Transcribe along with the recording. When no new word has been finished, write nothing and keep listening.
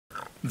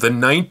The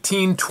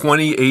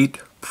 1928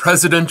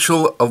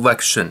 presidential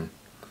election.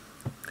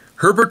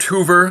 Herbert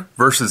Hoover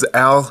versus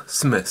Al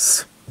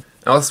Smith.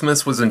 Al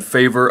Smith was in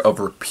favor of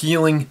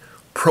repealing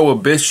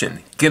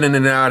prohibition, getting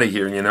it out of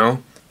here, you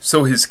know?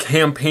 So his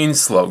campaign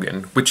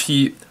slogan, which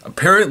he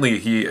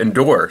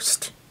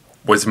endorsed,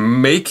 was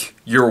 "Make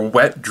your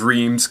wet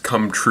dreams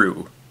come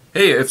true."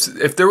 Hey,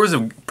 if there was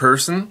a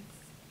person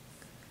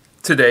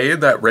today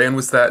that ran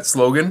with that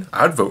slogan,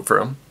 I'd vote for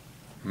him.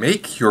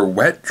 Make your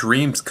wet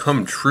dreams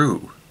come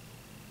true.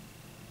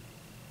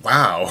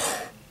 Wow.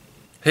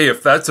 Hey,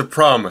 if that's a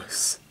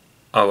promise,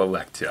 I'll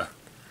elect you.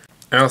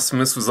 Al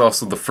Smith was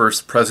also the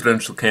first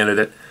presidential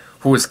candidate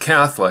who was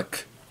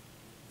Catholic.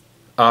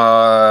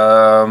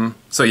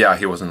 So yeah,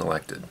 he wasn't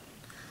elected.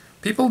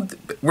 People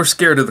were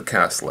scared of the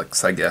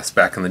Catholics, I guess,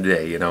 back in the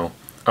day, you know.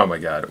 Oh my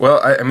god. Well,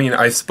 I mean,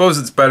 I suppose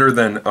it's better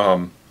than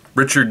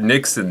Richard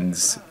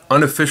Nixon's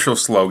unofficial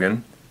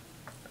slogan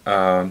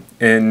when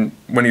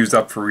he was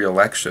up for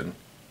re-election.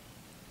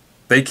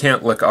 They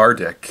can't lick our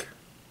dick.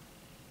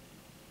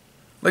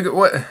 Like,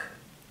 what?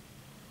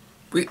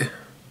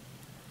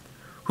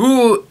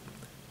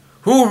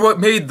 What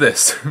made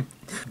this?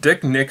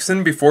 Dick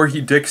Nixon before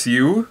he dicks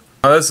you?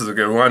 Oh, this is a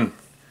good one.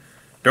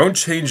 Don't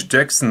change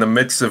dicks in the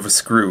midst of a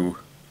screw.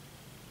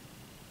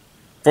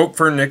 Vote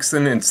for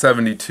Nixon in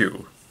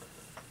 72.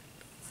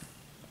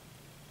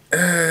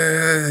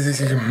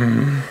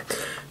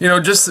 You know,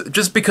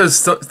 just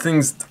because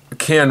things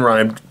can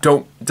rhyme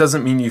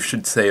doesn't mean you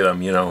should say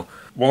them, you know.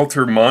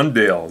 Walter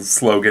Mondale's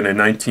slogan in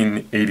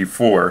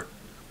 1984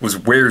 was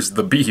 "Where's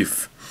the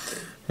beef?"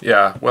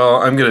 Yeah, well,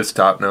 I'm gonna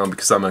stop now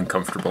because I'm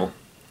uncomfortable.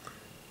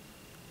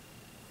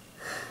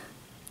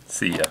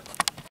 See ya.